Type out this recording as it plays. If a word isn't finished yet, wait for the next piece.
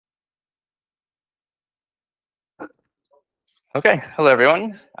Okay, hello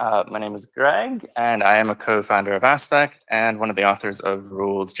everyone. My name is Greg, and I am a co-founder of Aspect and one of the authors of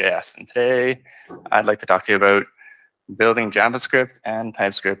Rules.js. And today, I'd like to talk to you about building JavaScript and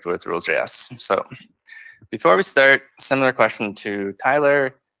TypeScript with Rules.js. So, before we start, similar question to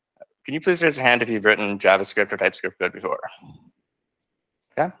Tyler. Can you please raise your hand if you've written JavaScript or TypeScript code before?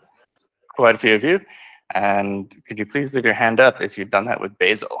 Okay, quite a few of you. And could you please leave your hand up if you've done that with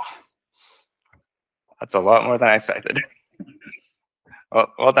Bazel? That's a lot more than I expected.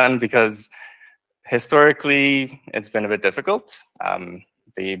 Well done, because historically it's been a bit difficult.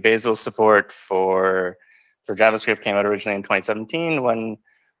 The Bazel support for JavaScript came out originally in 2017 when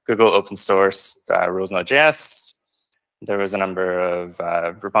Google open sourced Rules.js. There was a number of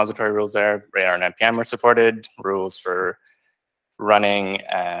repository rules there. AR and NPM were supported, rules for running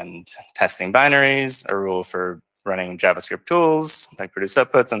and testing binaries, a rule for running JavaScript tools like produce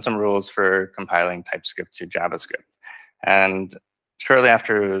outputs, and some rules for compiling TypeScript to JavaScript. And shortly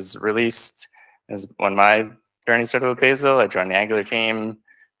after it was released is when my journey started with Bazel. I joined the Angular team.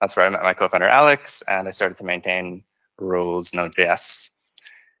 That's where I met my co-founder Alex, and I started to maintain rules Node.js.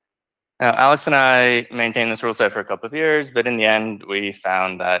 Now, Alex and I maintained this rule set for a couple of years, but in the end, we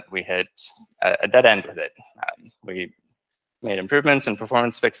found that we hit a dead end with it. We made improvements and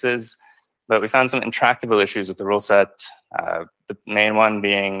performance fixes, but we found some intractable issues with the rule set. The main one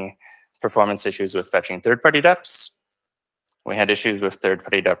being performance issues with fetching third-party deps. We had issues with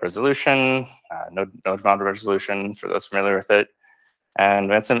third-party dep resolution, node model resolution, for those familiar with it. And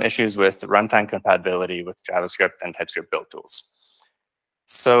we had some issues with runtime compatibility with JavaScript and TypeScript build tools.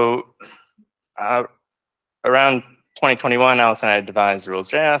 So around 2021, Alex and I devised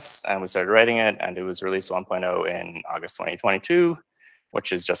Rules.js, and we started writing it, and it was released 1.0 in August 2022,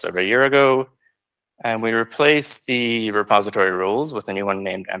 which is just over a year ago. And we replaced the repository rules with a new one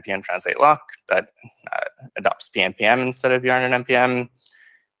named npm translate lock that adopts PNPM instead of yarn and npm.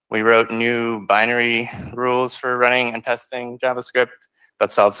 We wrote new binary rules for running and testing JavaScript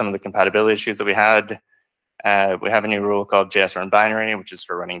that solved some of the compatibility issues that we had. We have a new rule called JS run binary, which is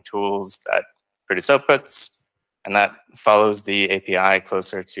for running tools that produce outputs. And that follows the API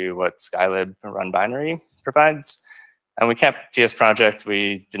closer to what Skylib run binary provides. And we kept TS project.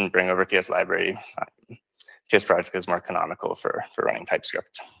 We didn't bring over TS library. TS project is more canonical for running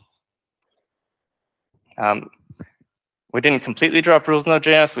TypeScript. We didn't completely drop Rules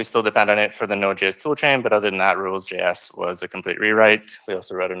Node.js. We still depend on it for the Node.js toolchain, but other than that, Rules.js was a complete rewrite. We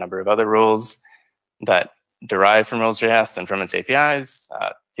also wrote a number of other rules that derive from Rules.js and from its APIs.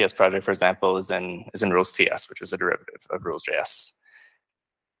 TS project, for example, is in Rules.ts, which is a derivative of Rules.js.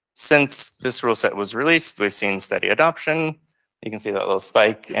 Since this rule set was released, we've seen steady adoption. You can see that little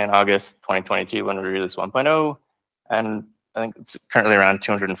spike in August 2022 when we released 1.0. And I think it's currently around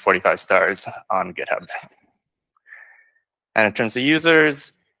 245 stars on GitHub. And in terms of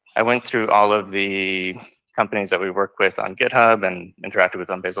users, I went through all of the companies that we work with on GitHub and interacted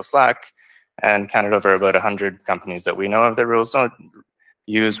with on Bazel Slack, and counted over about 100 companies that we know of that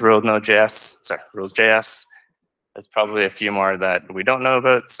use Rules.js. There's probably a few more that we don't know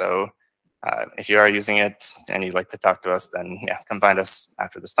about. So if you are using it and you'd like to talk to us, then yeah, come find us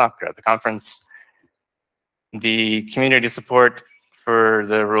after this talk or at the conference. The community support for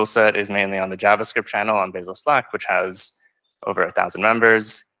the rule set is mainly on the JavaScript channel on Bazel Slack, which has over 1,000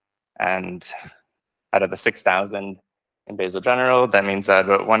 members. And out of the 6,000 in Bazel general, that means that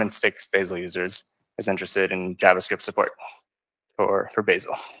about 1 in 6 Bazel users is interested in JavaScript support for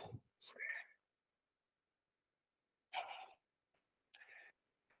Bazel.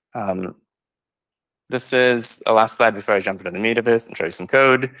 This is the last slide before I jump into the meat of it and show you some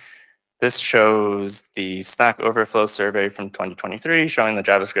code. This shows the Stack Overflow survey from 2023, showing that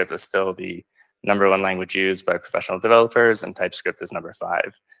JavaScript is still the #1 language used by professional developers, and TypeScript is #5.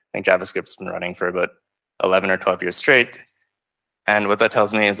 I think JavaScript's been running for about 11 or 12 years straight. And what that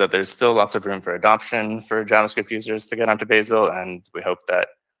tells me is that there's still lots of room for adoption for JavaScript users to get onto Bazel, and we hope that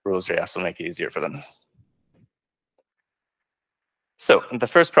Rules.js will make it easier for them. So the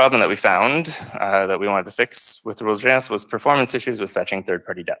first problem that we found that we wanted to fix with Rules.js was performance issues with fetching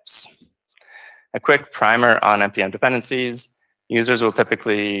third-party deps. A quick primer on npm dependencies. Users will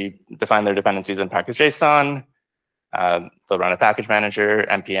typically define their dependencies in package.json. They'll run a package manager,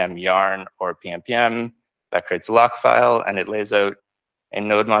 npm yarn or pnpm. That creates a lock file, and it lays out a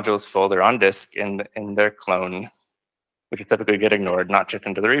node modules folder on disk in their clone, which will typically get ignored, not chipped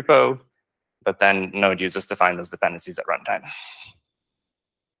into the repo, but then Node uses to find those dependencies at runtime.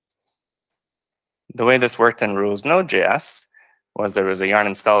 The way this worked in Rules Node.js was there was a yarn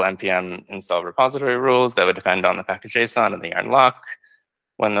install npm install repository rules that would depend on the package.json and the yarn lock.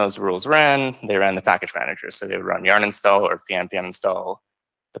 when those rules ran, they ran the package manager. So they would run yarn install or pnpm install.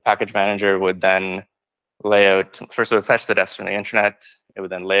 The package manager would then lay out, first it would fetch the defs from the internet. It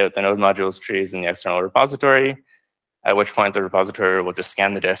would then lay out the node modules trees in the external repository, at which point the repository will just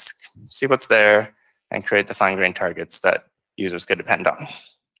scan the disk, see what's there, and create the fine-grained targets that users could depend on.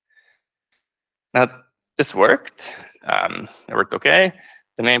 Now, this worked. It worked okay.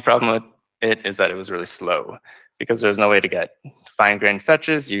 The main problem with it is that it was really slow because there's no way to get fine-grained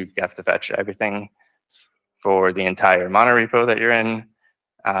fetches. You have to fetch everything for the entire monorepo that you're in.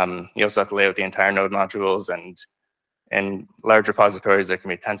 You also have to lay out the entire node modules, and in large repositories, there can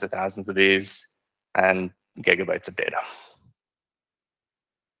be tens of thousands of these and gigabytes of data.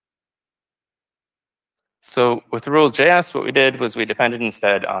 So with rules.js, what we did was we depended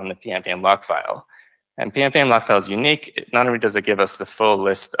instead on the pnpm lock file. And pnpm lock file is unique. Not only does it give us the full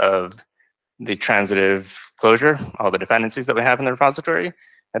list of the transitive closure, all the dependencies that we have in the repository,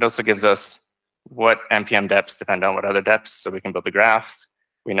 it also gives us what npm deps depend on what other deps, so we can build the graph.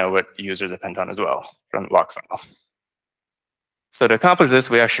 We know what users depend on as well from the lock file. So to accomplish this,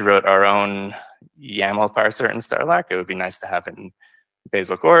 we actually wrote our own YAML parser in Starlark. It would be nice to have it in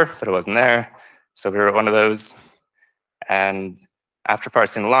Bazel core, but it wasn't there. So we wrote one of those. And after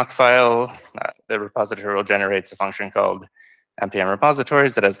parsing the lock file, the repository will generate a function called npm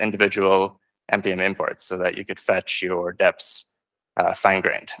repositories that has individual npm imports so that you could fetch your deps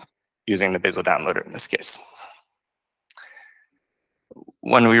fine-grained using the Bazel downloader in this case.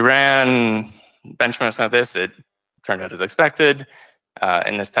 When we ran benchmarks on this, it turned out as expected.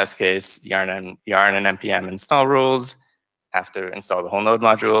 In this test case, yarn and npm install rules have to install the whole node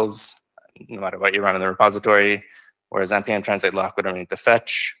modules, no matter what you run in the repository, whereas npm translate lock would only need to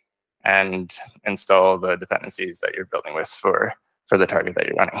fetch and install the dependencies that you're building with for the target that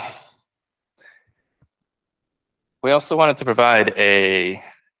you're running. We also wanted to provide a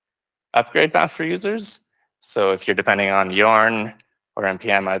upgrade path for users. So if you're depending on yarn or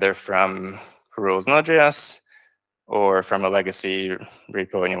npm either from rules Node.js or from a legacy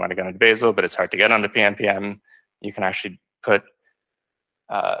repo and you want to go into Bazel, but it's hard to get onto pnpm, you can actually put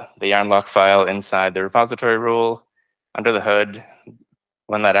the yarn lock file inside the repository rule under the hood.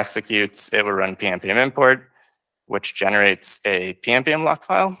 When that executes, it will run pnpm import, which generates a pnpm lock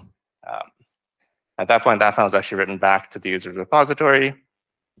file. At that point, that file is actually written back to the user's repository.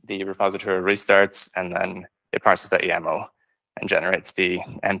 The repository restarts, and then it parses that YAML and generates the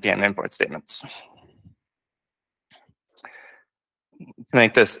npm import statements. To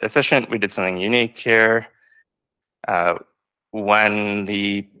make this efficient, we did something unique here. When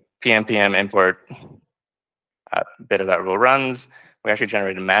the pnpm import bit of that rule runs, we actually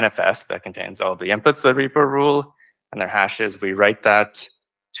generate a manifest that contains all the inputs of the repo rule and their hashes. We write that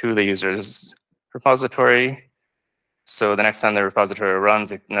to the user's repository. So the next time the repository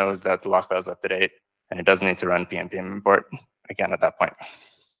runs, it knows that the lock file is up to date, and it doesn't need to run pnpm import again at that point.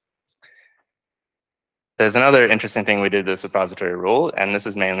 There's another interesting thing we did with this repository rule, and this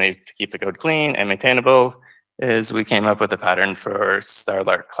is mainly to keep the code clean and maintainable, is we came up with a pattern for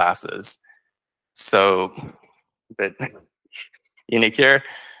Starlark classes. So a bit unique here,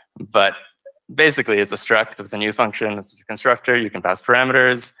 but basically it's a struct with a new function. It's a constructor. You can pass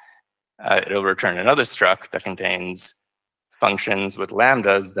parameters. It'll return another struct that contains functions with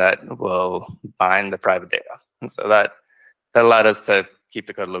lambdas that will bind the private data. And so that allowed us to keep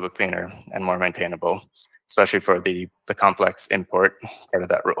the code a little bit cleaner and more maintainable, especially for the complex import part of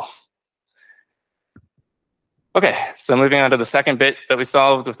that rule. Okay, so moving on to the second bit that we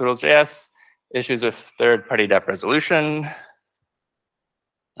solved with rules.js, issues with third-party dep resolution.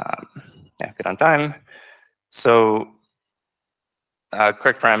 Yeah, good on time. So a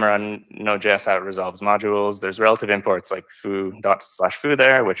quick primer on Node.js, how it resolves modules. There's relative imports like foo./foo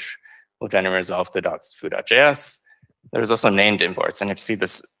there, which will generally resolve to .foo.js. There's also named imports. And if you see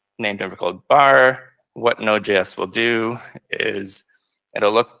this named import called bar, what Node.js will do is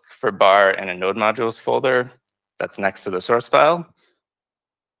it'll look for bar in a node modules folder that's next to the source file.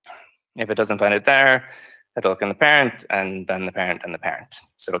 If it doesn't find it there, it'll look in the parent, and then the parent and the parent.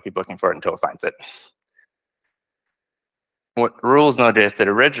 So it'll keep looking for it until it finds it. What rules Node.js did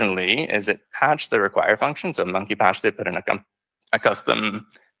originally is it patched the require function. So monkey patched it, put in a custom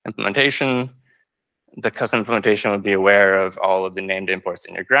implementation. The custom implementation would be aware of all of the named imports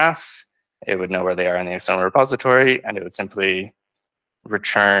in your graph. It would know where they are in the external repository, and it would simply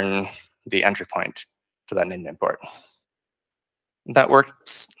return the entry point to that named import. That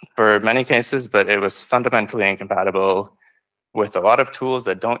works for many cases, but it was fundamentally incompatible with a lot of tools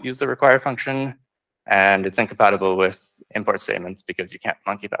that don't use the require function, and it's incompatible with import statements because you can't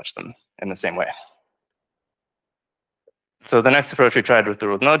monkey patch them in the same way. So the next approach we tried with the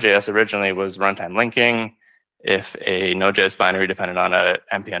rule of Node.js originally was runtime linking. If a Node.js binary depended on a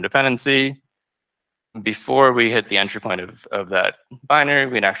npm dependency, before we hit the entry point of that binary,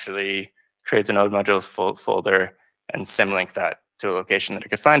 we'd actually create the node modules folder and symlink that to a location that it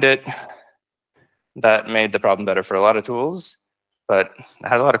could find it. That made the problem better for a lot of tools, but it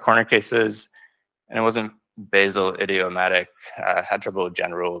had a lot of corner cases, and it wasn't Bazel idiomatic. Had trouble with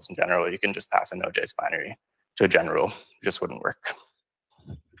gen rules in general. You can just pass a Node.js binary to a gen rule. It just wouldn't work.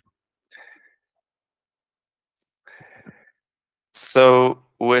 So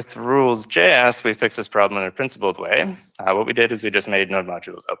with rules.js, we fixed this problem in a principled way. What we did is we just made node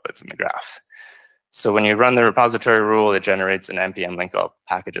modules outputs in the graph. So when you run the repository rule, it generates an npm link all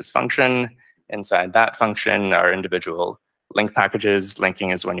packages function. Inside that function are individual link packages. Linking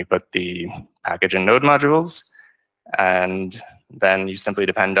is when you put the package in node modules. And then you simply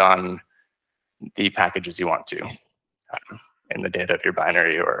depend on the packages you want to in the data of your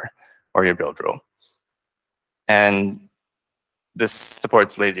binary or your build rule. And this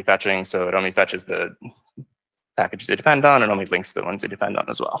supports lazy fetching, so it only fetches the packages you depend on and only links the ones you depend on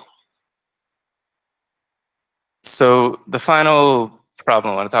as well. So the final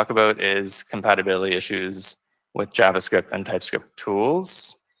problem I want to talk about is compatibility issues with JavaScript and TypeScript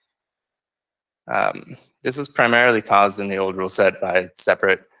tools. This is primarily caused in the old rule set by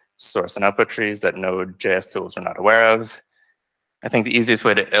separate source and output trees that Node.js tools were not aware of. I think the easiest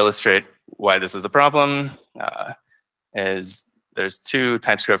way to illustrate why this is a problem is there's two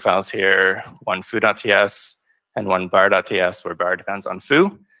TypeScript files here, one foo.ts and one bar.ts, where bar depends on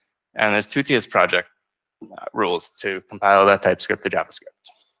foo. And there's two TS project rules to compile that TypeScript to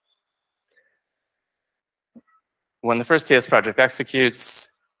JavaScript. When the first TS project executes,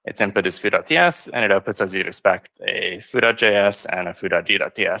 its input is foo.ts, and it outputs, as you'd expect, a foo.js and a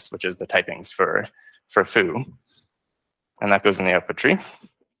foo.d.ts, which is the typings for foo. And that goes in the output tree.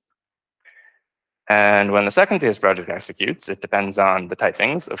 And when the second TS project executes, it depends on the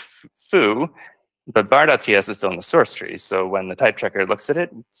typings of foo, but bar.ts is still in the source tree. So when the type checker looks at it,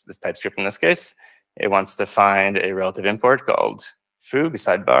 it's this TypeScript in this case, it wants to find a relative import called foo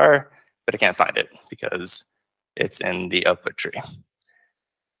beside bar, but it can't find it because it's in the output tree.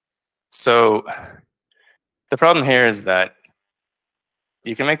 So the problem here is that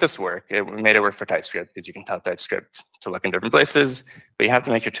you can make this work. We made it work for TypeScript because you can tell TypeScript to look in different places, but you have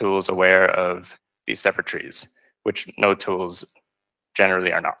to make your tools aware of these separate trees, which Node tools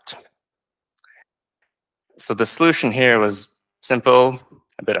generally are not. So the solution here was simple,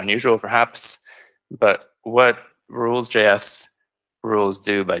 a bit unusual perhaps, but what rules.js rules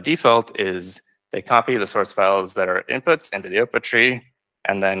do by default is they copy the source files that are inputs into the output tree,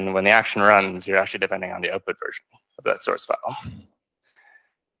 and then when the action runs, you're actually depending on the output version of that source file.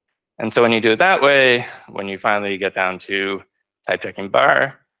 And so when you do it that way, when you finally get down to type checking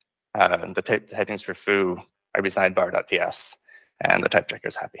bar, the typings for foo are beside bar.ts, and the type checker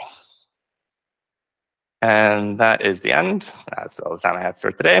is happy. And that is the end. That's all the time I have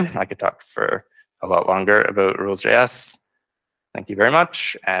for today. I could talk for a lot longer about rules.js. Thank you very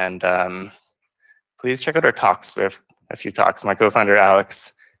much. And please check out our talks. We have a few talks. My co-founder,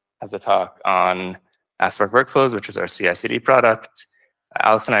 Alex, has a talk on Asperg Workflows, which is our CI/CD product.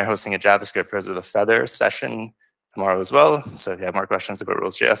 Alex and I are hosting a JavaScript Birds of a Feather session tomorrow as well. So if you have more questions about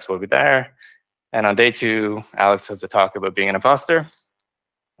rules.js, we'll be there. And on day 2, Alex has a talk about being an imposter.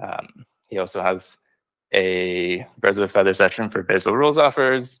 He also has a Birds of a Feather session for Bazel rules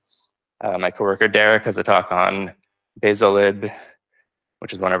offers. My coworker, Derek, has a talk on Bazel,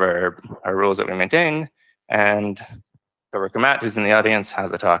 which is one of our rules that we maintain. And coworker Matt, who's in the audience,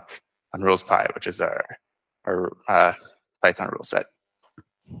 has a talk on RulesPy, which is our Python rule set.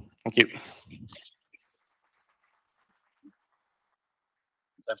 Thank you.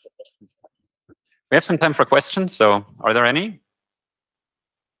 We have some time for questions, so are there any?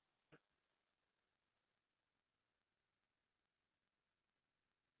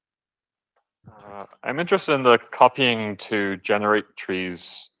 I'm interested in the copying to generate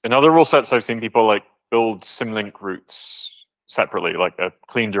trees. In other rule sets, I've seen people like build symlink routes separately, like a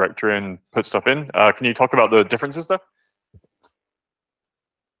clean directory and put stuff in. Can you talk about the differences there?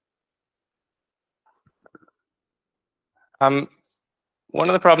 One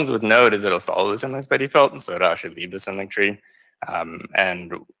of the problems with Node is it'll follow the symlinks by default, and so it'll actually leave the symlink tree.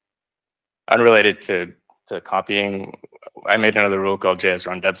 And unrelated to copying, I made another rule called JS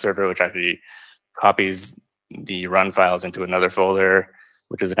run dev server, which actually copies the run files into another folder,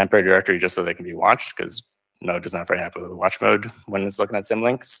 which is a temporary directory just so they can be watched, because Node does not very happy with watch mode when it's looking at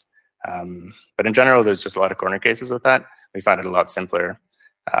symlinks. But in general, there's just a lot of corner cases with that. We find it a lot simpler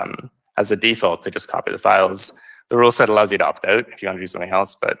as a default to just copy the files. The rule set allows you to opt out if you want to do something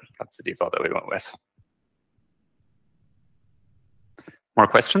else, but that's the default that we went with. More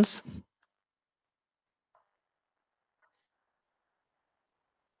questions?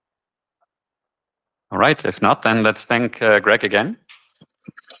 All right, if not, then let's thank Greg again.